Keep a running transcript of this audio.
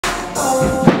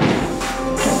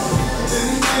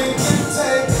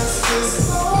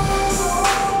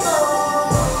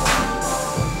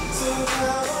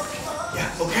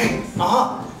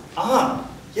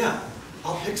Yeah,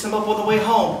 I'll pick some up on the way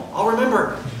home. I'll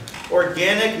remember.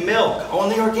 Organic milk,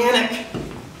 only organic.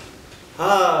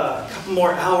 A couple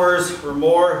more hours or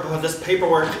more of this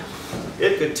paperwork.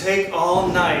 It could take all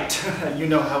night. You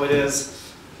know how it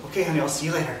is. Okay, honey, I'll see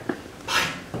you later. Bye.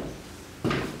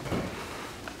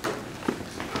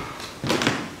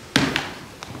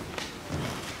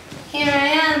 Here I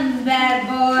am, bad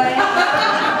boy.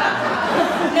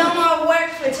 No more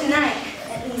work for tonight.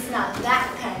 At least not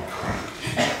that kind of work.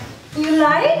 You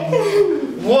like?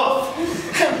 Woof!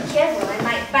 Be careful, I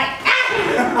might bite.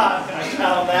 Ah! Can I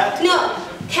count on that? No,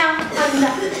 count on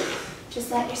nothing.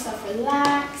 Just let yourself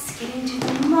relax, get into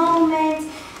the moment,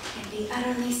 and be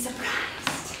utterly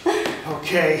surprised.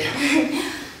 Okay.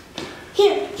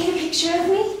 Here, get a picture of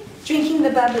me drinking the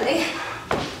bubbly.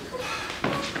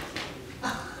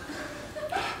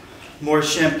 More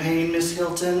champagne, Miss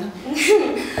Hilton?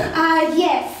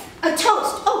 Yes. A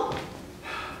toast. Oh.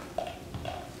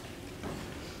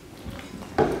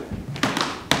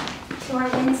 To our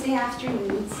Wednesday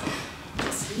afternoons.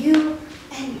 Just you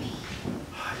and me.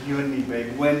 You and me,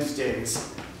 babe.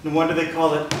 Wednesdays. No wonder they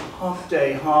call it hump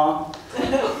day, huh?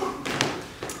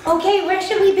 Okay, where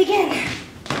should we begin?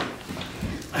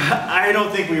 I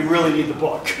don't think we really need the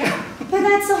book. But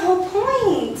that's the whole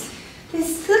point. This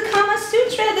is the Kama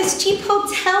Sutra, this cheap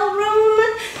hotel room.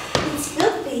 It's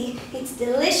filthy, it's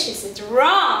delicious, it's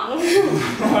wrong.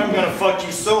 I'm gonna fuck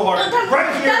you so hard.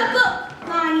 Right here! The book,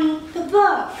 Bonnie, the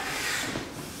book.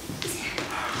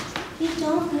 You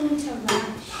don't need to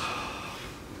rush.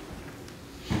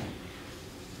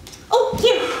 Oh,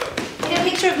 here, get a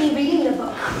picture of me reading the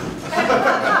book.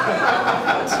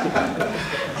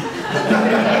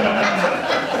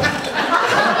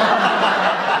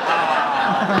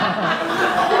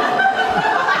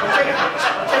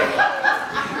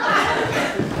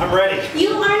 I'm ready.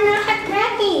 You are not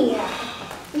ready.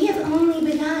 We have only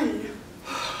begun.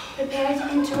 Prepare to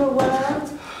enter a world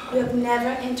you have never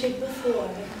entered before.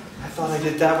 I thought I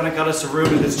did that when I got us a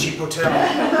room in this cheap hotel.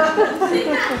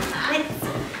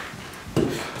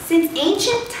 Since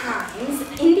ancient times,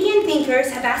 Indian thinkers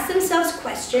have asked themselves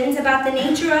questions about the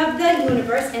nature of the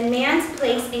universe and man's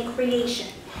place in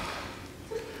creation.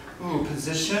 Ooh,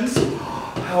 positions?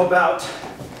 How about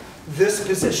this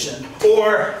position?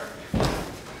 Or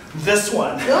this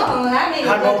one? Oh, that made a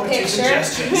I'm good open to picture.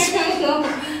 suggestions.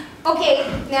 Okay,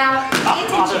 now pay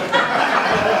attention.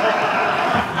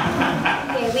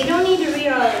 Okay, we don't need to read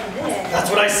all of this. That's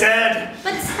what I said.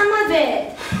 But some of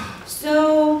it.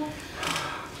 So,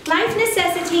 life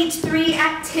necessitates 3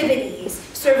 activities: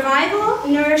 survival,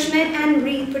 nourishment, and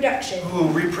reproduction. Ooh,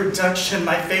 reproduction,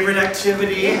 my favorite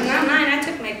activity. Yeah, not mine, I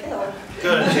took my pill.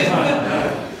 Good.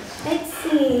 Let's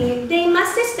see. They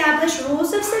must establish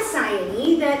rules of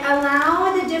society that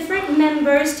allow the different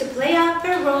members to play out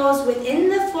their roles within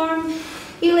the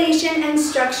formulation and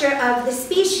structure of the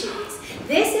species.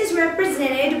 This is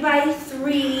represented by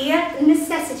 3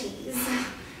 necessities.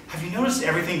 Have you noticed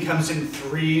everything comes in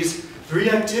threes? 3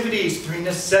 activities, 3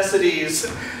 necessities,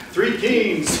 3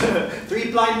 kings, 3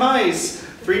 blind mice,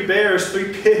 3 bears,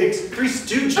 3 pigs, 3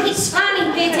 stooges. Okay,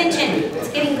 Bonnie, pay attention. It's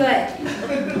getting good.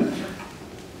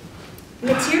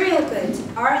 Material goods,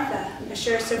 artha,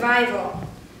 assures survival.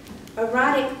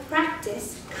 Erotic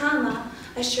practice, kama,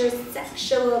 assures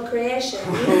sexual creation.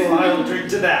 Oh, I'll drink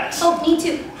to that. Oh, me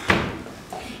too.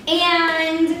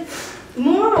 And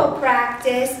moral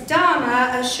practice,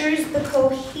 dhamma, assures the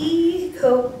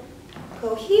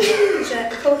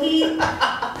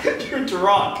You're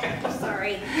drunk.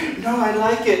 Sorry. No, I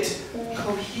like it.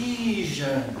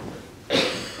 Cohesion.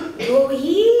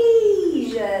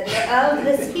 Cohesion of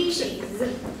the species.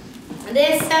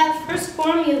 This first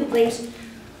formulation.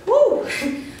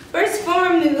 First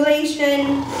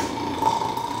formulation.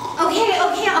 Okay,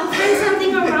 I'll find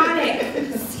something erotic.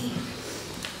 Let's see.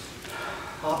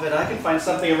 I'll bet I can find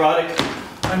something erotic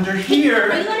under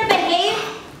here. Are you gonna behave?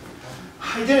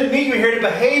 I didn't mean you were here to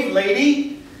behave,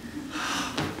 lady.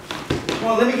 Come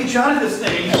on, let me get you out of this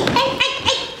thing. Hey!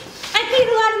 I paid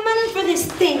a lot of money for this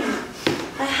thing.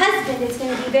 My husband is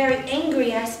going to be very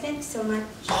angry I spent so much.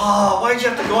 Oh, why'd you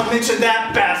have to go and mention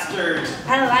that bastard?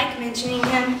 I like mentioning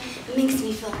him. It makes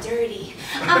me feel dirty.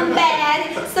 I'm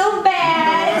bad. So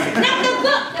bad. Not the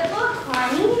book,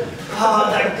 honey.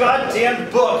 Oh, that goddamn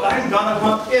book. I'm gonna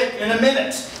hump it in a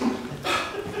minute.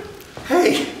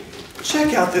 Hey,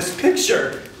 check out this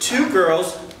picture. 2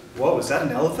 girls. Whoa, is that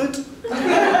an elephant?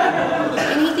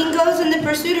 Anything goes in the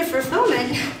pursuit of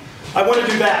fulfillment. I want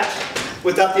to do that.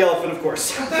 Without the elephant, of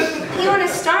course. You want to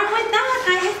start with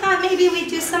that? I thought maybe we'd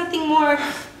do something more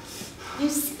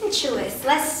sensuous,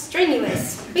 less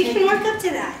strenuous. We can work up to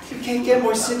that. You can't get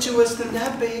more sensuous than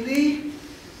that, baby.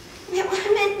 Yeah, well,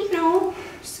 I meant,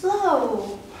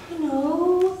 slow.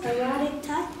 Erotic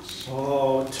touch.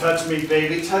 Oh, touch me,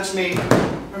 baby, touch me.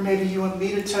 Or maybe you want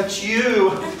me to touch you.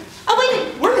 Oh,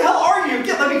 wait. Where the hell are you?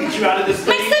 Let me get you out of this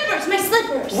thing. My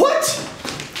slippers. What?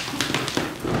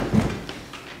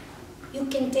 You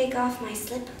can take off my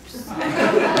slippers.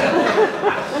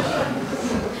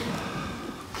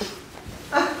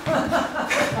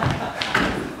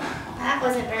 That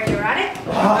wasn't very erotic.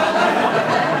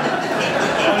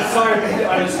 I'm sorry, baby.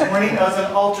 I was horny as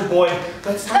an altar boy.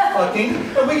 Let's stop fucking,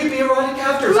 and we can be erotic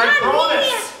after. I promise.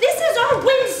 This is our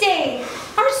Wednesday.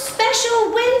 Our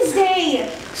special Wednesday.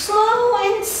 Slow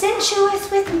and sensuous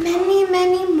with many,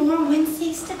 many more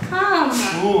Wednesdays to come.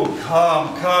 Ooh,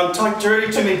 come. Talk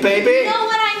dirty to me, baby. You know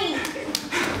what I mean.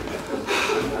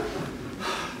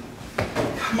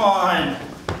 Come on.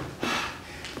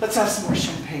 Let's have some more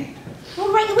champagne.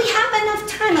 All right, we have enough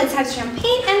time. Let's have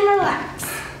champagne and relax.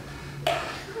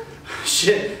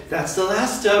 Shit, that's the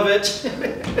last of it.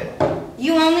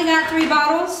 You only got 3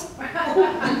 bottles?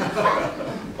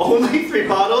 Only 3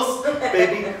 bottles?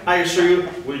 Baby, I assure you,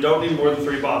 we don't need more than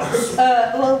 3 bottles.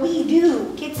 Well, we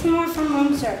do. Get some more from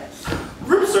room service.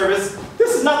 Room service?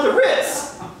 This is not the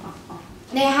Ritz.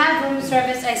 They have room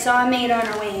service. I saw a maid on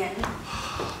her way in.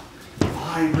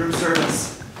 Fine, room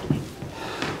service.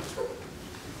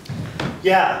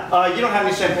 Yeah, you don't have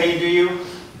any champagne, do you?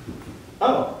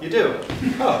 Oh, you do?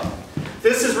 Oh.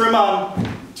 This is room,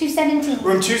 217.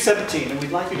 Room 217, and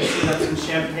we'd like you to see that's some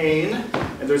champagne.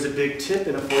 And there's a big tip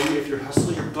in it for you if you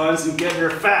hustle your buns and get here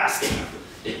fast.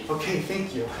 Okay,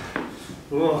 thank you.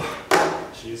 Oh,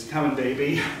 she's coming,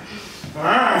 baby.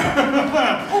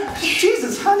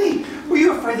 Jesus, honey, were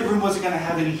you afraid the room wasn't going to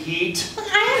have any heat?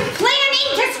 I am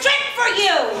planning to strip for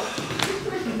you!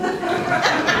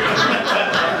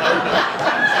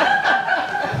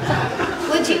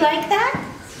 Would you like that?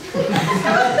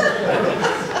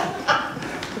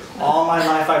 All my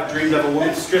life I've dreamed of a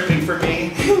woman stripping for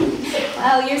me.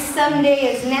 Well, your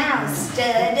someday is now,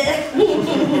 stud.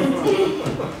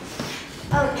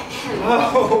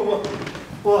 Oh,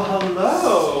 well,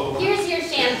 hello. Here's your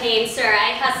champagne, sir.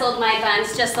 I hustled my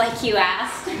buns just like you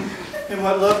asked. And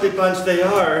what lovely bunch they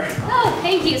are. Oh,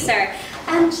 thank you, sir.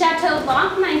 Chateau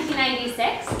Blanc,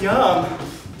 1996. Yum.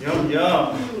 Yum,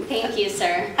 yum. Thank you,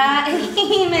 sir.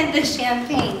 He meant the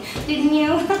champagne, didn't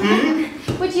you?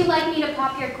 Would you like me to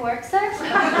pop your cork, sir?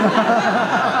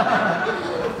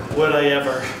 Would I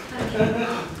ever?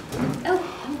 Oh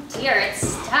dear, it's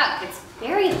stuck. It's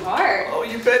very hard. Oh,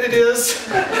 you bet it is.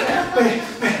 Wait,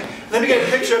 let me get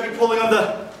a picture of you pulling on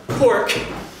the cork.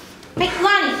 Hey,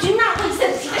 Lonnie, do not waste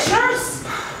the pictures.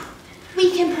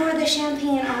 We can pour the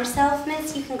champagne ourselves,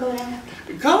 miss. You can go down.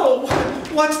 Go.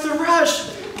 What's the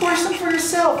rush? Pour some for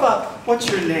yourself. What's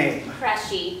your name?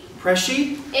 Pressy.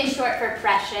 Pressy? It's short for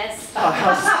precious. Oh,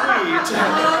 how sweet.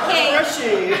 Okay.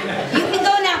 Pressy. You can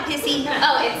go now, Pissy.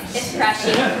 Oh, it's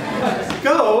Pressy.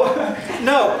 Go?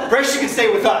 No, Pressy can stay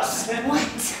with us.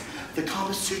 What? The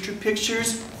Kama Sutra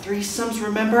pictures, threesomes,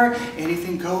 remember?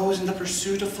 Anything goes in the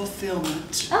pursuit of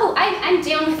fulfillment. Oh, I'm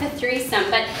down with a threesome,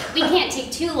 but we can't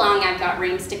take too long. I've got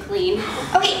rooms to clean.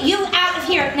 Okay, you out of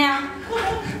here now.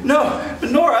 No,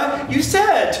 but Nora, you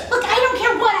said. Look, I don't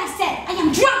care what I said. I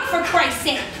am drunk, for Christ's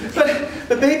sake.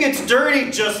 But baby, it's dirty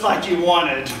just like you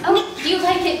wanted. Oh, you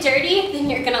like it dirty? Then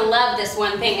you're gonna love this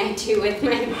one thing I do with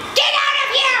my... Get out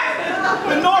of here!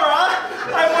 But Nora,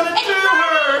 I want to do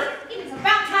her. It is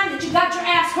about time that you got your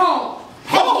ass home.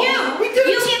 Home? And We didn't-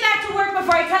 you get back to work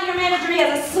before I tell your manager he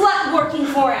has a slut working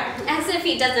for him. As if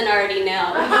he doesn't already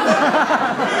know.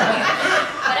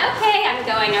 But okay, I'm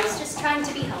going. I was just trying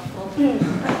to be helpful.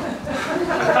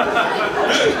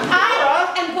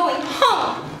 I am going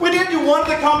home. We didn't do one of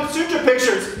the Kama Sutra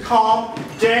pictures. Calm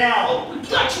down.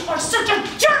 God, you are such a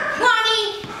jerk, Lonnie.